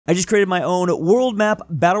I just created my own world map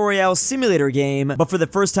battle royale simulator game, but for the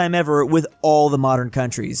first time ever with all the modern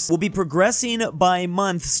countries. We'll be progressing by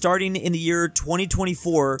month starting in the year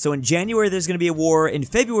 2024. So in January there's going to be a war, in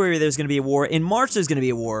February there's going to be a war, in March there's going to be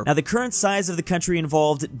a war. Now the current size of the country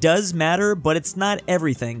involved does matter, but it's not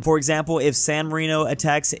everything. For example, if San Marino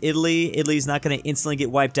attacks Italy, Italy's not going to instantly get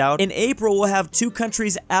wiped out. In April we'll have two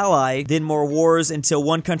countries ally, then more wars until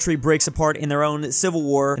one country breaks apart in their own civil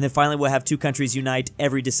war, and then finally we'll have two countries unite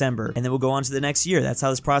every December, and then we'll go on to the next year. That's how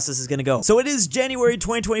this process is going to go. So it is January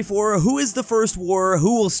 2024. Who is the first war?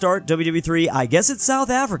 Who will start WW3? I guess it's South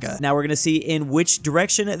Africa. Now we're going to see in which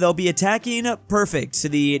direction they'll be attacking. Perfect. To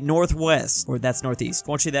the northwest, or that's northeast.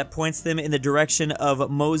 Fortunately, that points them in the direction of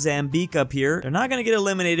Mozambique up here. They're not going to get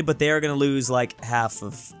eliminated, but they are going to lose like half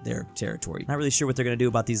of their territory. Not really sure what they're going to do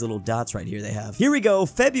about these little dots right here they have. Here we go.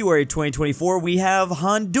 February 2024. We have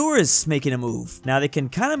Honduras making a move. Now they can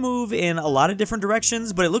kind of move in a lot of different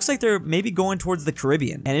directions, but it looks like they're maybe going towards the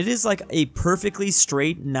Caribbean. And it is like a perfectly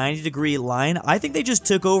straight 90-degree line. I think they just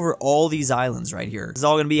took over all these islands right here. This is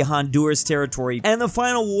all going to be Honduras territory. And the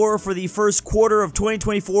final war for the first quarter of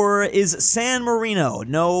 2024 is San Marino.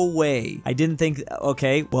 No way. I didn't think,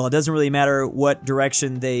 okay, well, it doesn't really matter what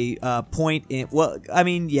direction they point in. Well, I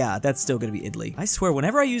mean, yeah, that's still going to be Italy. I swear,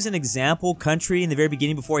 whenever I use an example country in the very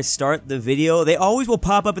beginning before I start the video, they always will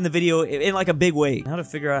pop up in the video in like a big way. Now to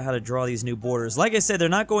figure out how to draw these new borders. Like I said, they're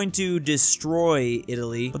not going to destroy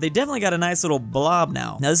Italy, but they definitely got a nice little blob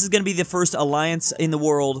now. Now this is going to be the first alliance in the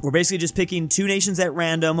world. We're basically just picking two nations at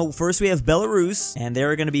random. First we have Belarus, and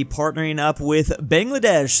they're going to be partnering up with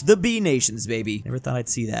Bangladesh, the B nations, baby. Never thought I'd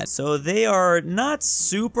see that. So they are not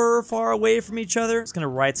super far away from each other. I'm just going to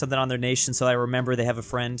write something on their nation so I remember they have a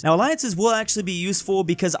friend. Now alliances will actually be useful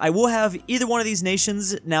because I will have either one of these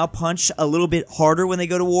nations now punch a little bit harder when they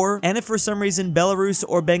go to war, and if for some reason Belarus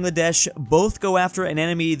or Bangladesh both go after an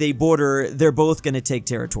enemy they border, they're both going to take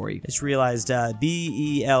territory. I just realized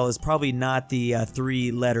BEL is probably not the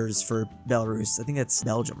three letters for Belarus. I think that's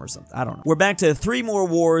Belgium or something. I don't know. We're back to three more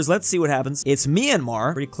wars. Let's see what happens. It's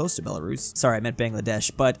Myanmar, pretty close to Belarus. Sorry, I meant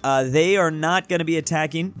Bangladesh, but they are not going to be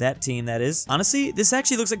attacking that team, that is. Honestly, this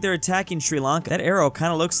actually looks like they're attacking Sri Lanka. That arrow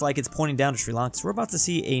kind of looks like it's pointing down to Sri Lanka. So we're about to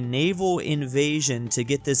see a naval invasion to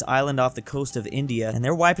get this island off the coast of India, and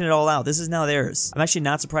they're wiping it all out. This is now theirs. I'm actually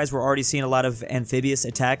not surprised we're already seeing a lot of amphibious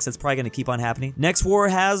attacks. That's probably going to keep on happening. Next war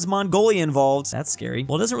has Mongolia involved. That's scary.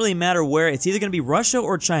 Well, it doesn't really matter where. It's either going to be Russia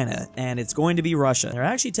or China, and it's going to be Russia. They're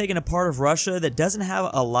actually taking a part of Russia that doesn't have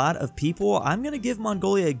a lot of people. I'm going to give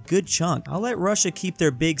Mongolia a good chunk. I'll let Russia keep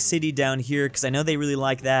their big city down here because I know they really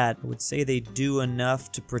like that. I would say they do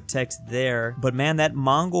enough to protect there, but man, that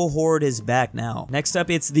Mongol horde is back now. Next up,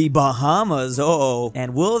 it's the Bahamas. Uh-oh.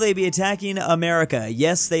 And will they be attacking America?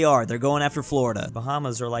 Yes, they are. They're going after Florida.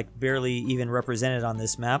 Bahamas are like barely even represented on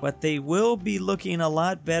this map, but they will be looking a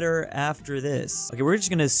lot better after this. Okay, we're just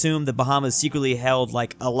gonna assume the Bahamas secretly held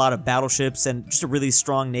like a lot of battleships and just a really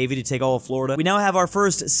strong navy to take all of Florida. We now have our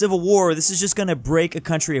first civil war. This is just gonna break a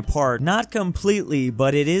country apart. Not completely,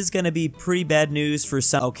 but it is gonna be pretty bad news for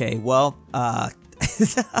some. Okay, well,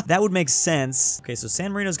 that would make sense. Okay, so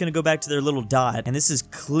San Marino's gonna go back to their little dot, and this is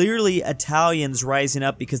clearly Italians rising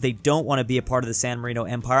up because they don't want to be a part of the San Marino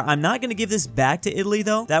Empire. I'm not gonna give this back to Italy,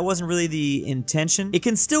 though. That wasn't really the intention. It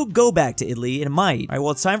can still go back to Italy. It might. All right,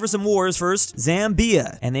 well, it's time for some wars first.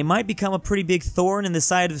 Zambia, and they might become a pretty big thorn in the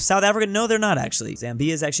side of South Africa. No, they're not, actually.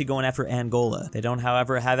 Zambia is actually going after Angola. They don't,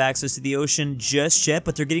 however, have access to the ocean just yet,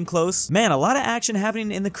 but they're getting close. Man, a lot of action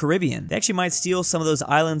happening in the Caribbean. They actually might steal some of those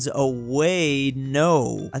islands away.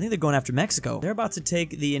 No, I think they're going after Mexico. They're about to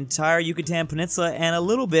take the entire Yucatan Peninsula and a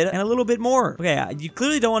little bit more. Okay, you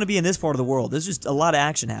clearly don't want to be in this part of the world. There's just a lot of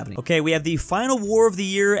action happening. Okay, we have the final war of the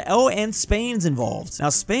year. Oh, and Spain's involved. Now,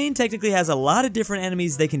 Spain technically has a lot of different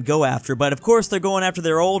enemies they can go after, but of course, they're going after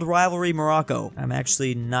their old rivalry, Morocco. I'm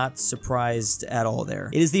actually not surprised at all there.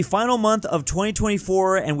 It is the final month of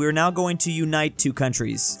 2024, and we're now going to unite two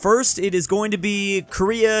countries. First, it is going to be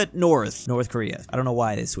Korea North Korea. I don't know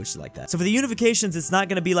why they switched it like that. So for the unification, it's not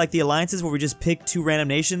going to be like the alliances where we just pick two random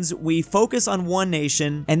nations. We focus on one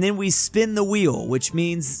nation and then we spin the wheel, which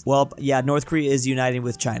means, well, yeah, North Korea is uniting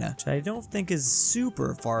with China, which I don't think is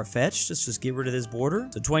super far-fetched. Let's just get rid of this border.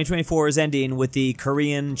 So 2024 is ending with the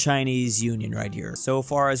Korean-Chinese union right here. So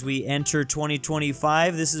far as we enter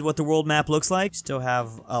 2025, this is what the world map looks like. Still have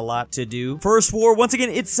a lot to do. First war, once again,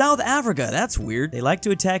 it's South Africa. That's weird. They like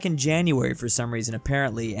to attack in January for some reason,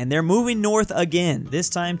 apparently, and they're moving north again, this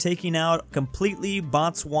time taking out completely slightly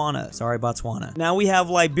Botswana. Sorry, Botswana. Now we have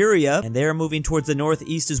Liberia, and they're moving towards the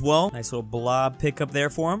northeast as well. Nice little blob pickup there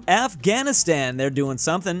for them. Afghanistan, they're doing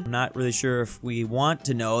something. I'm not really sure if we want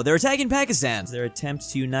to know. They're attacking Pakistan. Their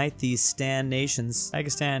attempts to unite these Stan nations.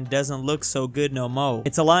 Pakistan doesn't look so good no mo.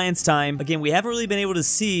 It's alliance time. Again, we haven't really been able to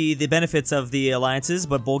see the benefits of the alliances,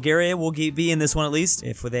 but Bulgaria will be in this one at least.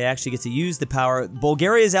 If they actually get to use the power.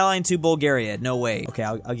 Bulgaria is allying to Bulgaria. No way. Okay,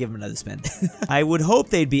 I'll give them another spin. I would hope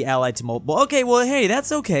they'd be allied to Moldova. Okay, well, hey,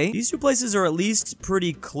 that's okay. These two places are at least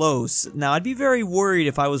pretty close. Now, I'd be very worried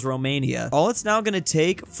if I was Romania. All it's now going to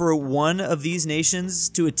take for one of these nations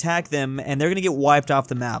to attack them, and they're going to get wiped off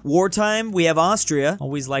the map. Wartime, we have Austria.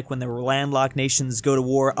 Always like when the landlocked nations go to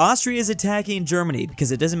war. Austria is attacking Germany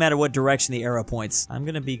because it doesn't matter what direction the arrow points. I'm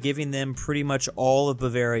going to be giving them pretty much all of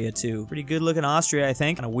Bavaria, too. Pretty good looking Austria, I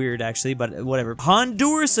think. Kind of weird, actually, but whatever.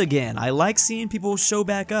 Honduras again. I like seeing people show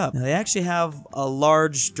back up. Now, they actually have a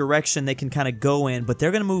large direction they can kind of go in, but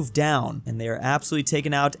they're going to move down, and they're absolutely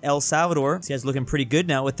taking out El Salvador. These guys looking pretty good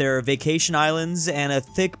now with their vacation islands and a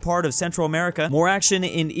thick part of Central America. More action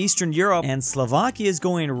in Eastern Europe, and Slovakia is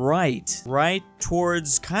going right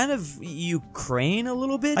towards kind of Ukraine a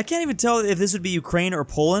little bit. I can't even tell if this would be Ukraine or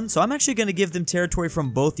Poland, so I'm actually going to give them territory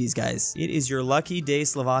from both these guys. It is your lucky day,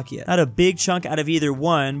 Slovakia. Not a big chunk out of either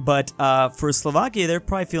one, but for Slovakia, they're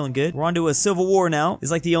probably feeling good. We're on to a civil war now.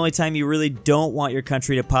 It's like the only time you really don't want your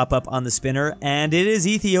country to pop up on the spinner, and it is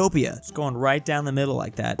Ethiopia. It's going right down the middle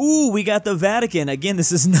like that. Ooh, we got the Vatican. Again,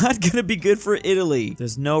 this is not going to be good for Italy.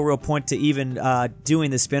 There's no real point to even doing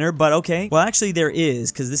the spinner, but okay. Well, actually, there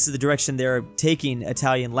is, because this is the direction they're taking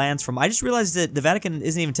Italian lands from. I just realized that the Vatican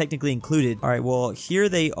isn't even technically included. All right, well, here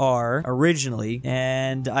they are originally,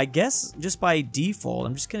 and I guess just by default,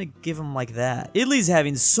 I'm just going to give them like that. Italy's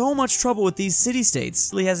having so much trouble with these city-states.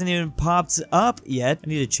 Italy hasn't even popped up yet. I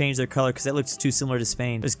need to change their color because that looks too similar to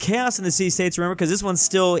Spain. There's chaos in the city-states, remember, because this one's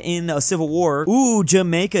still in a civil war. Ooh,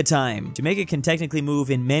 Jamaica time. Jamaica can technically move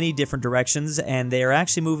in many different directions, and they are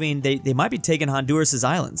actually moving, they might be taking Honduras's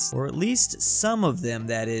islands, or at least some of them,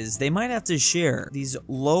 that is. They might have to share. These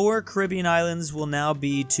lower Caribbean islands will now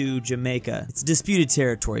be to Jamaica. It's disputed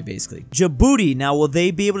territory, basically. Djibouti, now will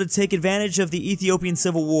they be able to take advantage of the Ethiopian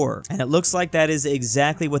Civil War? And it looks like that is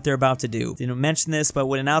exactly what they're about to do. Didn't mention this, but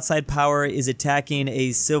when an outside power is attacking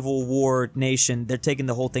a civil war nation, they're taking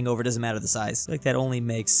the whole thing over. Doesn't matter the size. I feel like that only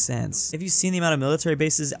makes sense. Have you seen the amount of military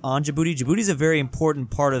bases on Djibouti? Djibouti is a very important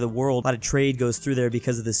part of the world. A lot of trade goes through there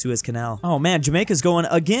because of the Suez Canal. Oh man, Jamaica's going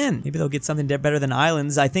again. Maybe they'll get something better than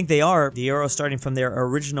islands. I think they are. The arrow starting from their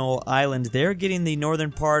original island. They're getting the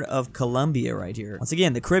northern part of Colombia right here. Once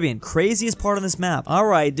again, the Caribbean, craziest part on this map. All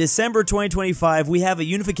right, December 2025, we have a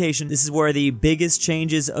unification. This is where the biggest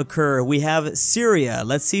changes occur. We have Syria.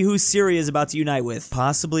 Let's see who Syria is about to unite with.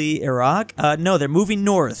 Possibly Iraq? No, they're moving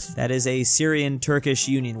north. That is a Syrian-Turkish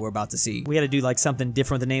union we're about to see. We got to do like something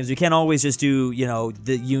different with the names. We can't always just do, you know,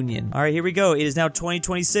 the union. All right, here we go. It is now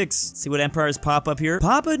 2026. Let's see what empires pop up here.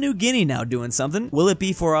 Papua New Guinea now doing something. Will it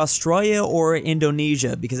be for Australia or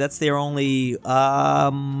Indonesia? Because that's their only,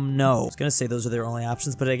 no. I was gonna say those are their only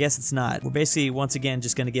options, but I guess it's not. We're basically, once again,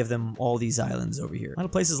 just gonna give them all these islands over here. A lot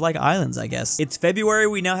of places like islands, I guess. It's February.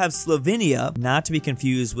 We now have Slovenia, not to be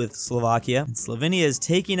confused with Slovakia. And Slovenia is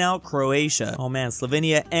taking out Croatia. Oh man,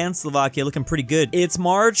 Slovenia and Slovakia looking pretty good. It's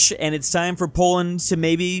March, and it's time for Poland to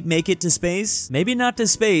maybe make it to space. Maybe not to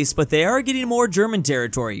space, but they are getting more German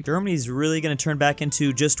territory. Germany's really gonna turn back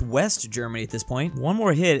into just West Germany at this point. One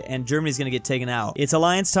more hit, and Germany's gonna get taken out. It's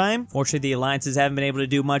alliance time. Fortunately, the alliances haven't been able to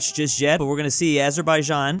do much just yet, but we're gonna see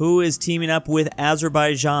Azerbaijan, who is teaming up with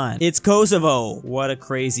Azerbaijan. It's Kosovo. What a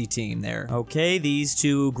crazy team there. Okay, these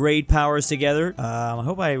two great powers together. I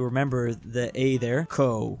hope I remember the A there.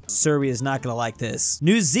 Serbia's not gonna like this.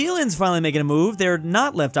 New Zealand's finally making a move. They're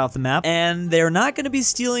not left off the map, and they're not gonna be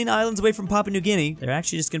stealing islands away from Papua New Guinea. They're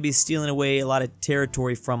actually just gonna be stealing away a lot of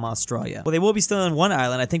territory from Australia. Well, they will be stealing one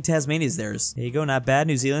island. I think Tasmania's theirs. There you go, not bad,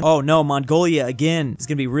 New Zealand. Oh no, Mongolia again. It's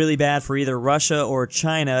gonna be really bad for either Russia or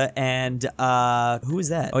China, and who is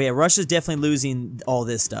that? Oh yeah, Russia's definitely losing all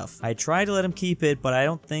this stuff. I tried to let them keep it, but I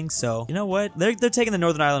don't think so. You know what? They're taking the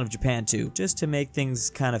northern island of Japan too, just to make things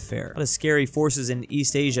kind of fair. A lot of scary forces in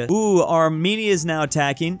East Asia. Ooh, Armenia is now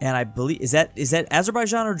attacking, and I believe, is that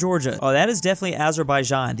Azerbaijan or Georgia? Oh, that is definitely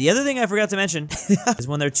Azerbaijan. The other thing I forgot to mention is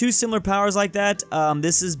when they're two similar powers like that,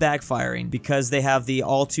 this is backfiring because they have the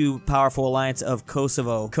all too powerful alliance of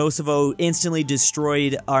Kosovo. Kosovo Kosovo instantly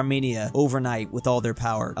destroyed Armenia overnight with all their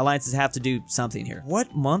power. Alliances have to do something here.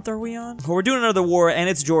 What month are we on? Well, we're doing another war, and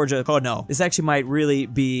it's Georgia. Oh, no. This actually might really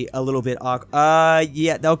be a little bit awkward.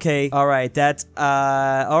 Yeah, okay. All right,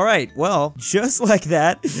 all right. Well, just like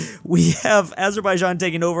that, we have Azerbaijan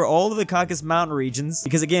taking over all of the Caucasus Mountain regions,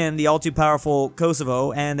 because again, the all-too-powerful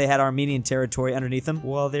Kosovo, and they had Armenian territory underneath them.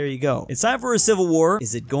 Well, there you go. It's time for a civil war.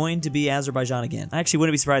 Is it going to be Azerbaijan again? I actually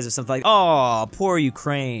wouldn't be surprised if something like, oh, poor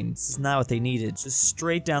Ukraine. This is not what they needed. Just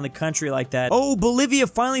straight down the country like that. Oh, Bolivia,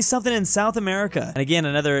 finally something in South America. And again,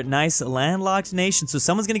 another nice landlocked nation. So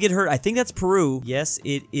someone's gonna get hurt. I think that's Peru. Yes,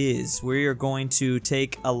 it is. We are going to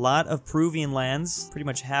take a lot of Peruvian lands, pretty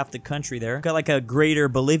much half the country there. Got like a greater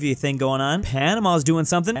Bolivia thing going on. Panama's doing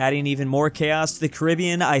something, adding even more chaos to the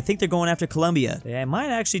Caribbean. I think they're going after Colombia. They might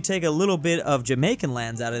actually take a little bit of Jamaican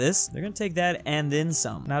lands out of this. They're gonna take that and then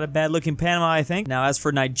some. Not a bad looking Panama, I think. Now, as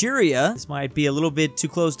for Nigeria, this might be a little bit too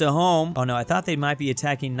close to home. Oh no, I thought they might be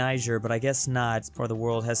attacking Niger, but I guess not. This part of the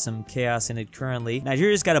world has some chaos in it currently.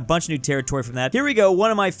 Nigeria's got a bunch of new territory from that. Here we go,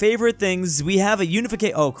 one of my favorite things. We have a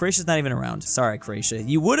unification. Oh, Croatia's not even around. Sorry, Croatia.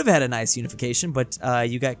 You would have had a nice unification, but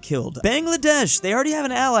you got killed. Bangladesh, they already have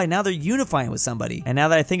an ally. Now they're unifying with somebody. And now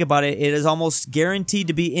that I think about it, it is almost guaranteed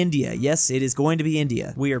to be India. Yes, it is going to be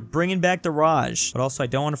India. We are bringing back the Raj, but also I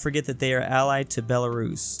don't want to forget that they are allied to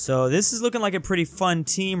Belarus. So this is looking like a pretty fun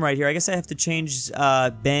team right here. I guess I have to change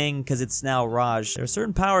Bang because it's now Raj. There are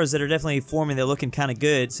certain powers that are definitely forming. They're looking kind of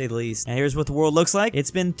good, to say the least. And here's what the world looks like.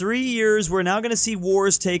 It's been 3 years. We're now going to see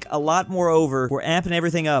wars take a lot more over. We're amping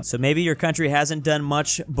everything up. So maybe your country hasn't done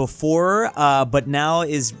much before, but now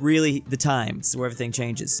is really the time. This is where everything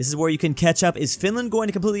changes. This is where you can catch up. Is Finland going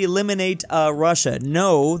to completely eliminate Russia?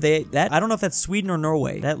 No, I don't know if that's Sweden or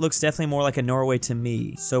Norway. That looks definitely more like a Norway to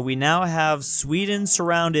me. So we now have Sweden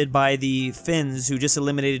surrounded by the Finns who just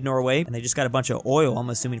eliminated Norway, and they just got a bunch of oil, I'm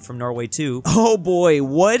assuming, from Norway too. Oh boy,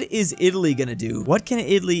 what is Italy gonna do? What can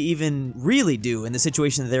Italy even really do in the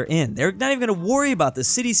situation that they're in? They're not even gonna worry about the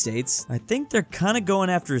city-states. I think they're kind of going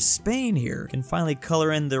after Spain here. Can finally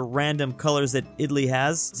color in the random colors that Italy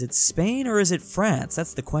has. Is it Spain or is it France?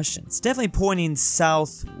 That's the question. It's definitely pointing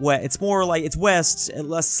southwest. It's more like it's west,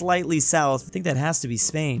 less slightly south. I think that has to be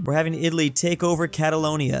Spain. We're having Italy take over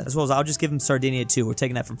Catalonia, as well as I'll just give them Sardinia too. We're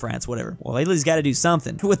taking that from France, whatever. Well, Italy's got to do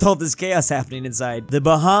something with all this chaos happening inside. The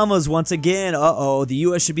Bahamas once again. Uh-oh, the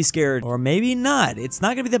U.S. should be scared. Or maybe not. It's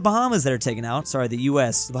not going to be the Bahamas that are taken out. Sorry, the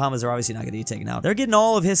U.S. The Bahamas are obviously not going to be taken out. They're getting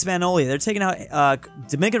all of Hispaniola. They're taking out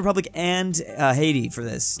Dominican Republic and Haiti for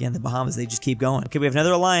this. Again, the Bahamas, they just keep going. Okay, we have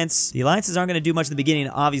another alliance. The alliances aren't going to do much in the beginning,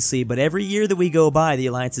 obviously, but every year that we go by, the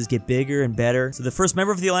alliances get bigger and better. So the first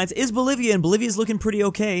member of the alliance is Bolivia, and Bolivia is looking pretty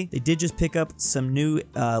okay. They did just pick up some new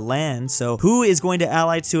land. So who is going to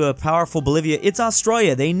ally to a powerful Bolivia? It's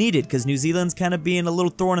Australia. They need it because New Zealand's kind of being a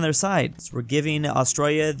little thorn in their side. So we're giving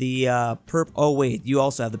Australia the purple. Oh wait, you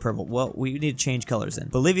also have the purple. Well, we need to change colors then.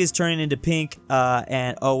 Bolivia's turning into pink,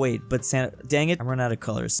 and oh wait, but dang it, I'm running out of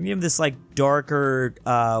colors. Give them this like darker,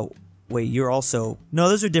 wait, you're also... No,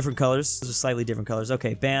 those are different colors. Those are slightly different colors.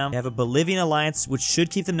 Okay, bam. They have a Bolivian alliance, which should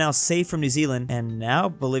keep them now safe from New Zealand. And now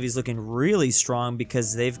Bolivia's looking really strong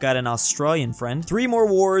because they've got an Australian friend. 3 more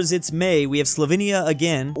wars. It's May. We have Slovenia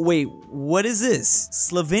again. Wait, what is this?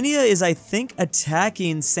 Slovenia is, I think,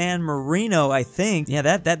 attacking San Marino, I think.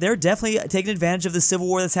 Yeah, they're definitely taking advantage of the civil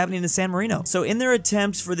war that's happening in San Marino. So in their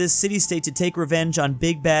attempt for this city-state to take revenge on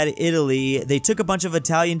Big Bad Italy, they took a bunch of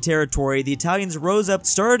Italian territory. The Italians rose up,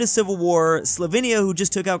 started a civil war. Slovenia, who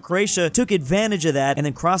just took out Croatia, took advantage of that and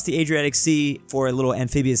then crossed the Adriatic Sea for a little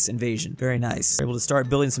amphibious invasion. Very nice. We're able to start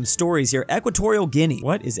building some stories here. Equatorial Guinea.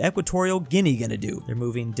 What is Equatorial Guinea gonna do? They're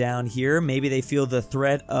moving down here. Maybe they feel the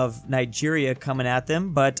threat of Nigeria coming at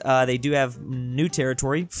them, but they do have new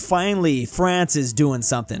territory. Finally, France is doing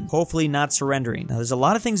something. Hopefully not surrendering. Now, there's a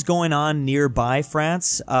lot of things going on nearby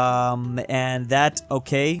France, and that,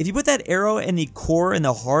 okay. If you put that arrow in the core, in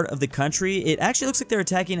the heart of the country, it actually looks like they're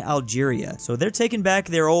attacking Algeria. So they're taking back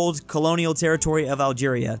their old colonial territory of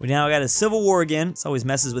Algeria. We now got a civil war again. It's always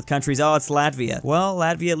messes with countries. Oh, it's Latvia. Well,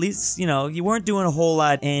 Latvia, at least, you know, you weren't doing a whole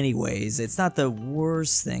lot anyways. It's not the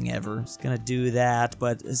worst thing ever. It's gonna do that,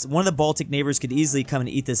 but one of the Baltic neighbors could easily come and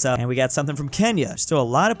eat this up. And we got something from Kenya. Still a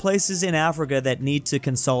lot of places in Africa that need to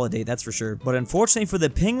consolidate, that's for sure. But unfortunately for the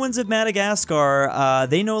penguins of Madagascar,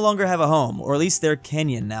 they no longer have a home, or at least they're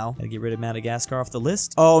Kenyan now. Gotta get rid of Madagascar off the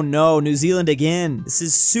list. Oh no, New Zealand again. This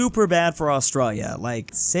is super bad for Australia.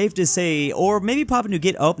 Like, safe to say, or maybe Papua New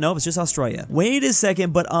Guinea. Oh, no, it's just Australia. Wait a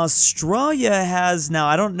second, but Australia has, now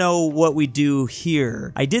I don't know what we do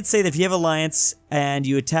here. I did say that if you have alliance and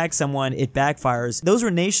you attack someone, it backfires. Those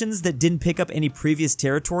were nations that didn't pick up any previous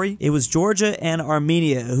territory. It was Georgia and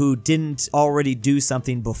Armenia who didn't already do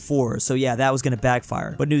something before. So yeah, that was going to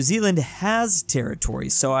backfire. But New Zealand has territory,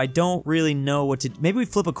 so I don't really know what to... Maybe we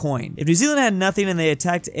flip a coin. If New Zealand had nothing and they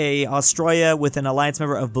attacked Australia with an alliance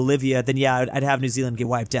member of Bolivia, then yeah, I'd have New Zealand get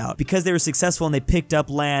wiped out. Because they were successful and they picked up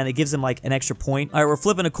land, it gives them like an extra point. All right, we're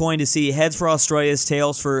flipping a coin to see heads for Australia's,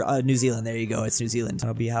 tails for New Zealand. There you go, it's New Zealand.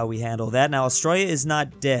 That'll be how we handle that. Now, Australia is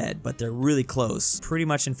not dead, but they're really close. Pretty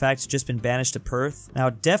much, in fact, just been banished to Perth. Now,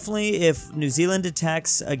 definitely, if New Zealand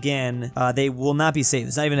attacks again, they will not be safe.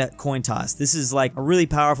 It's not even a coin toss. This is like a really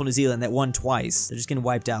powerful New Zealand that won twice. They're just getting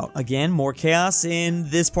wiped out. Again, more chaos in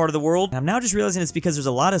this part of the world. And I'm now just realizing it's because there's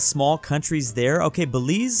a lot of small countries there. Okay,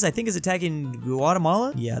 Belize, I think, is attacking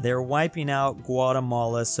Guatemala. Yeah, they're wiping out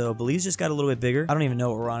Guatemala, so Belize just got a little bit bigger. I don't even know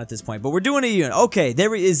what we're on at this point, but we're doing a union. Okay,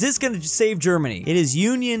 is this going to save Germany? It is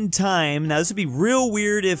union time. Now, this would be real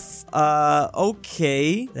weird if,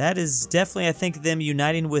 okay, that is definitely, I think, them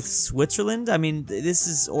uniting with Switzerland. I mean, this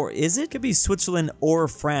is, or is it? Could be Switzerland or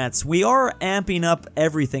France. We are amping up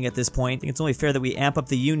everything at this point. I think it's only fair that we amp up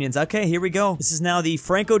the unions. Okay, here we go. This is now the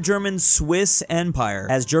Franco-German Swiss Empire.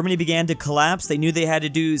 As Germany began to collapse, they knew they had to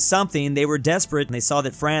do something. They were desperate, and they saw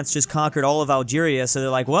that France just conquered all of Algeria, so they're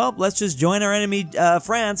like, well, let's just join our enemy,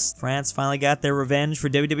 France. France finally got their revenge for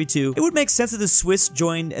WW2. It would make sense that the Swiss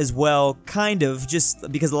joined as well, kind of,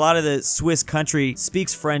 just because a lot of the Swiss country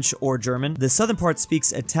speaks French or German. The southern part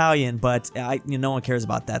speaks Italian, but no one cares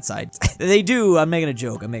about that side. They do. I'm making a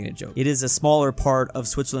joke. It is a smaller part of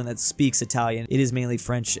Switzerland that speaks Italian. It is mainly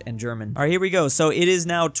French and German. All right, here we go. So it is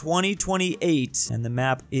now 2028, and the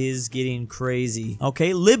map is getting crazy.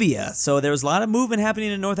 Okay, Libya. So there's a lot of movement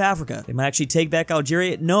happening in North Africa. They might actually take back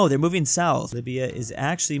Algeria. No, they're moving south. Libya is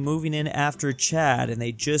actually moving in after Chad, and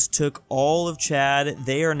they just took all of Chad.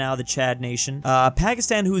 They are now the Chad nation.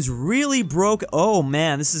 Pakistan, who's really broke. Oh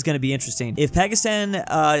man, this is going to be interesting. If Pakistan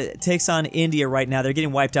takes on India right now, they're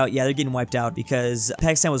getting wiped out. Yeah, they're getting wiped out because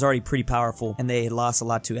Pakistan was already pretty powerful, and they lost a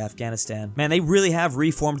lot to Afghanistan. Man, they really have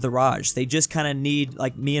reformed the Raj. They just kind of need,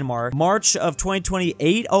 like, Myanmar. March of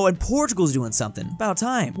 2028. Oh, and Portugal's doing something. About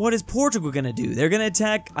time. What is Portugal going to do? They're going to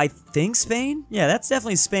attack, I think, Spain? Yeah, that's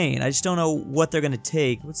definitely Spain. I just don't know what they're going to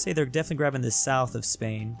take. I would say they're definitely grabbing the south of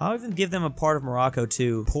Spain. I'll even give them a part of Morocco,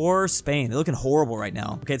 too. Poor Spain. They're looking horrible right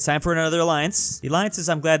now. Okay, it's time for another alliance. The alliances,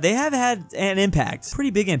 I'm glad, they have had an impact.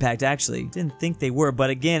 Pretty big impact, actually. Didn't think they were, but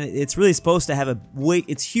again, it's really supposed to have a weight.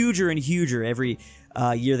 It's huger and huger every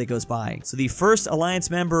year that goes by. So the first alliance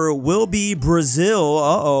member will be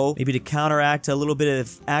Brazil. Maybe to counteract a little bit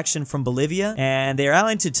of action from Bolivia. And they're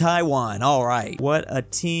allying to Taiwan. All right. What a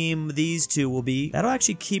team these two will be. That'll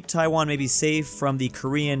actually keep Taiwan maybe safe from the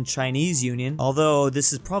Korean-Chinese Union. Although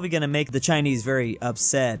this is probably going to make the Chinese very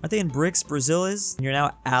upset. Aren't they in BRICS? Brazil is? And you're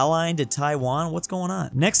now allying to Taiwan? What's going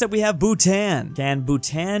on? Next up, we have Bhutan. Can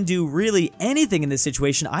Bhutan do really anything in this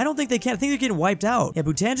situation? I don't think they can. I think they're getting wiped out. Yeah,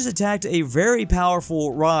 Bhutan just attacked a very powerful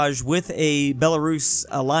Raj with a Belarus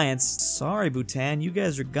alliance. Sorry, Bhutan, you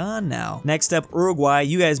guys are gone now. Next up, Uruguay.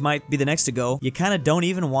 You guys might be the next to go. You kind of don't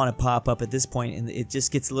even want to pop up at this point, and it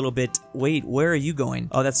just gets a little bit, wait, where are you going?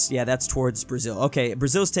 Oh, that's towards Brazil. Okay,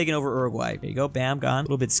 Brazil's taking over Uruguay. There you go, bam, gone. A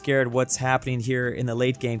little bit scared what's happening here in the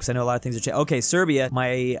late game, because I know a lot of things are changing. Okay, Serbia.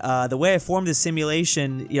 The way I formed this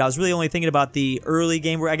simulation, I was really only thinking about the early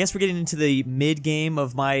game, where I guess we're getting into the mid game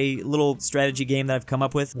of my little strategy game that I've come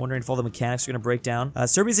up with. Wondering if all the mechanics are going to break down.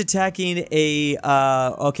 Serbia's attacking a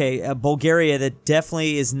Bulgaria that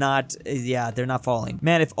definitely is not, yeah, they're not falling.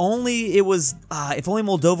 Man, if only it was, if only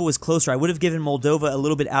Moldova was closer, I would have given Moldova a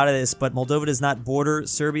little bit out of this, but Moldova does not border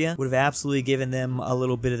Serbia. Would have absolutely given them a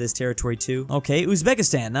little bit of this territory too. Okay,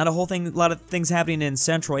 Uzbekistan, not a whole thing, a lot of things happening in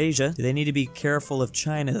Central Asia. Do they need to be careful of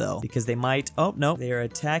China though? Because they might, oh no, they are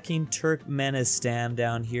attacking Turkmenistan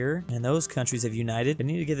down here, and those countries have united. I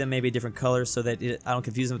need to give them maybe a different color so that I don't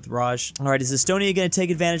confuse them with Raj. All right, is Estonia going to take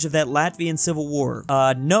advantage of that Latvian civil war?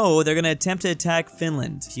 No, they're going to attempt to attack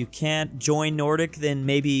Finland. If you can't join Nordic, then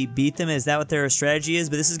maybe beat them. Is that what their strategy is?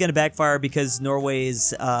 But this is going to backfire because Norway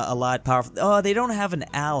is a lot powerful. Oh, they don't have an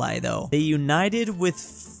ally though. They united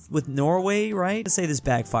with Norway, right? Let's say this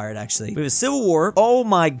backfired, actually. We have a civil war. Oh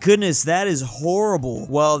my goodness, that is horrible.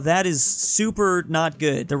 Well, that is super not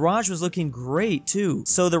good. The Raj was looking great, too.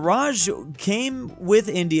 So the Raj came with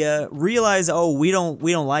India, realized, oh, we don't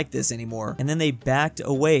like this anymore, and then they backed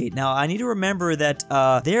away. Now, I need to remember that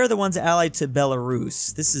they're the ones allied to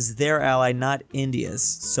Belarus. This is their ally, not India's.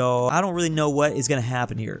 So I don't really know what is going to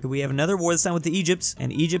happen here. We have another war this time with the Egypt,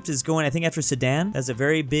 and Egypt is going, I think, after Sudan. That's a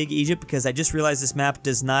very big Egypt, because I just realized this map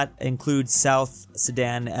does not not include South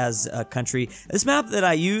Sudan as a country. This map that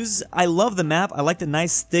I use, I love the map. I like the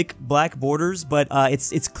nice thick black borders, but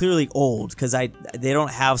it's clearly old because they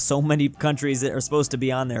don't have so many countries that are supposed to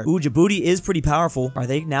be on there. Ooh, Djibouti is pretty powerful. Are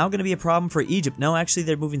they now going to be a problem for Egypt? No, actually,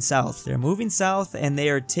 they're moving south. They're moving south, and they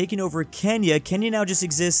are taking over Kenya. Kenya now just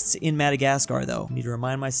exists in Madagascar, though. I need to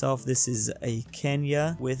remind myself this is a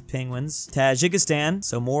Kenya with penguins. Tajikistan,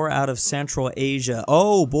 so more out of Central Asia.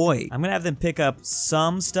 Oh, boy. I'm going to have them pick up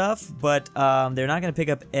some stuff, but they're not going to pick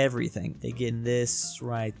up everything. They get this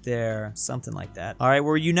right there. Something like that. All right,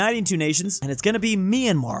 we're uniting two nations, and it's going to be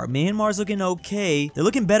Myanmar. Myanmar's looking okay. They're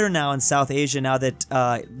looking better now in South Asia now that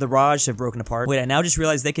the Raj have broken apart. Wait, I now just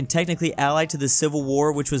realized they can technically ally to the civil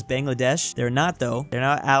war, which was Bangladesh. They're not, though. They're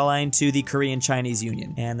not allying to the Korean-Chinese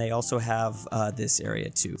Union, and they also have this area,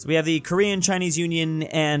 too. So we have the Korean-Chinese Union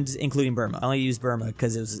and including Burma. I only used Burma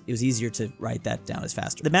because it was easier to write that down as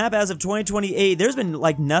faster. The map as of 2028, there's been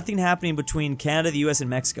like nothing happening between Canada, the US, and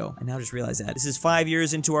Mexico. I now just realized that. This is 5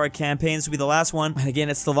 years into our campaign. This will be the last one. And again,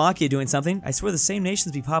 it's Slovakia doing something. I swear the same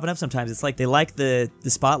nations be popping up sometimes. It's like they like the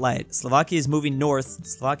spotlight. Slovakia is moving north.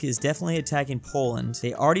 Slovakia is definitely attacking Poland.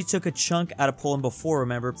 They already took a chunk out of Poland before,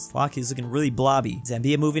 remember? Slovakia is looking really blobby.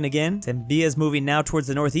 Zambia moving again. Zambia is moving now towards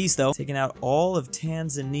the northeast, though. Taking out all of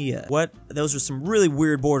Tanzania. What? Those are some really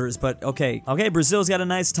weird borders, but okay. Okay, Brazil's got a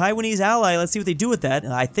nice Taiwanese ally. Let's see what they do with that.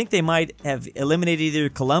 I think they might have eliminated either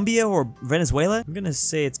Colombia or Venezuela. I'm gonna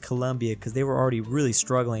say it's Colombia because they were already really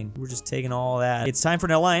struggling. We're just taking all that. It's time for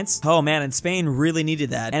an alliance. Oh man, and Spain really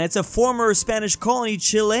needed that. And it's a former Spanish colony,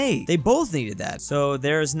 Chile. They both needed that. So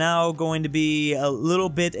there's now going to be a little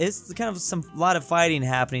bit, it's kind of a lot of fighting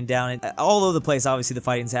happening down all over the place. Obviously the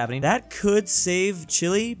fighting's happening. That could save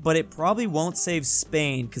Chile, but it probably won't save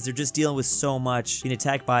Spain because they're just dealing with so much. Being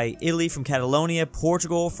attacked by Italy from Catalonia,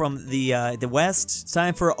 Portugal from the west. It's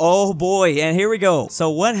time for, oh boy, and here we go. So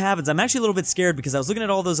what happens? I'm actually a little bit scared because I was looking at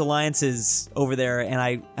all those alliances over there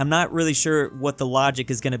and I'm not really sure what the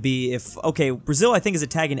logic is going to be if, okay, Brazil I think is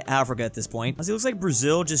attacking Africa at this point. It looks like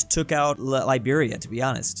Brazil just took out Liberia, to be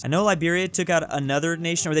honest. I know Liberia took out another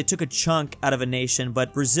nation, or they took a chunk out of a nation,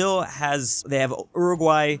 but Brazil they have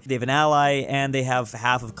Uruguay, they have an ally, and they have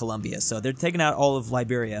half of Colombia. So they're taking out all of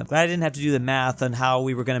Liberia. Glad I didn't have to do the math on how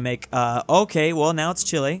we were going to make, okay, well now it's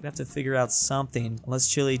Chile. We have to figure out something. Unless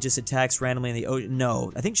Chile just attacks randomly in the ocean.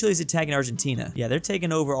 No, I think Chile's attacking Argentina. Yeah, they're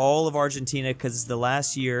taking over all of Argentina because the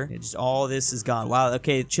last year, just all this is gone. Wow,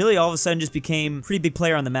 okay, Chile all of a sudden just became a pretty big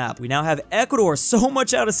player on the map. We now have Ecuador, so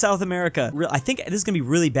much out of South America. I think this is going to be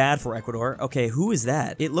really bad for Ecuador. Okay, who is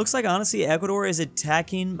that? It looks like, honestly, Ecuador is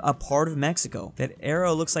attacking a part of Mexico. That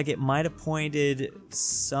arrow looks like it might have pointed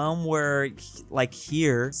somewhere like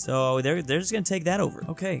here. So they're just going to take that over.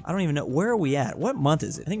 Okay, I don't even know. Where are we at? What month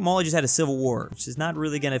is it? I think Mali just had a civil war, which is not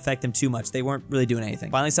really going to affect them too much. They weren't really doing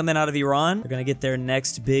anything. Finally, something out of Iran. They're going to get their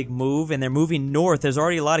next big move, and they're moving north. There's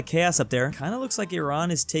already a lot of chaos up there. Kind of looks like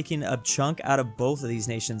Iran is taking a chunk out of both of these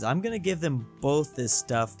nations. I'm going to give them both this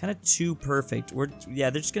stuff. Kind of too perfect. Yeah,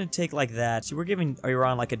 they're just going to take like that. So we're giving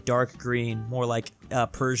Iran like a dark green, more like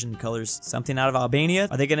Persian colors. Something out of Albania.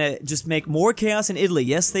 Are they going to just make more chaos in Italy?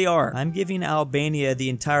 Yes, they are. I'm giving Albania the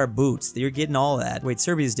entire boots. They're getting all that. Wait,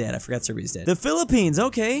 Serbia's dead. I forgot Serbia's dead. The Philippines,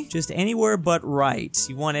 okay. Just anywhere but right.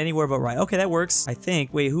 You want anywhere but right. Okay, that works. I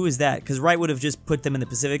think. Wait, who is that? Because right would have just put them in the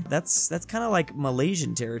Pacific. That's kind of like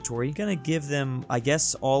Malaysian territory. I'm gonna give them, I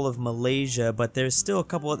guess, all of Malaysia, but there's still a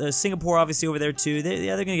couple. There's Singapore obviously over there too.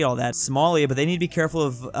 Yeah, they're gonna get all that. Somalia, but they need to be careful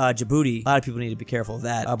of Djibouti. A lot of people need to be careful of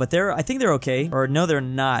that. But I think they're okay. Or no, they're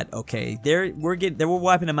not okay. We're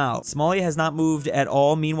wiping them out. Somalia has not moved at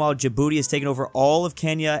all. Meanwhile, Djibouti has taken over all of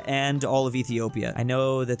Kenya and all of Ethiopia. I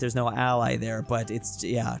know that there's no ally there, but it's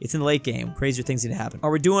in the late game. Crazier things need to happen.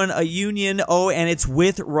 Are we doing a union? Oh, and it's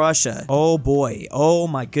with Russia. Oh boy. Oh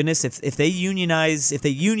my goodness. If they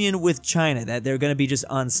union with China, that they're going to be just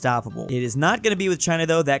unstoppable. It is not going to be with China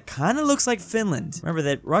though. That kind of looks like Finland. Remember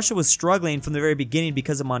that Russia was struggling from the very beginning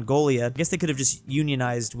because of Mongolia. I guess they could have just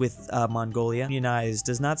unionized with Mongolia. Unionized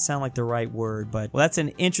does not sound like the right word, but well, that's an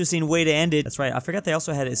interesting way to end it. That's right. I forgot they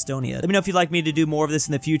also had Estonia. Let me know if you'd like me to do more of this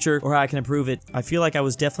in the future or how I can improve it. I feel like I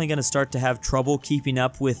was definitely going to start to have trouble keeping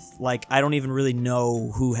up with, like, I don't even really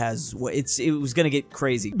know who has what. It was going to get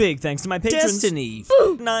crazy. Big thanks to my patrons. Destiny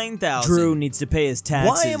 9,000. Drew needs to pay his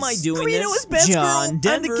taxes. Why am I doing this? John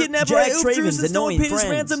Denver, I'm the kidnapper. Jack Traven's annoying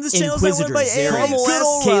friends. Inquisitor Caleb,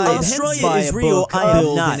 Australia is real. I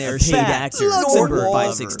am not a paid actor. Luxembourg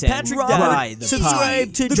 5610. Patrick Dye.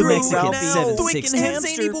 Subscribe to Drew now.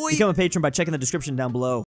 Become a patron by checking the description down below.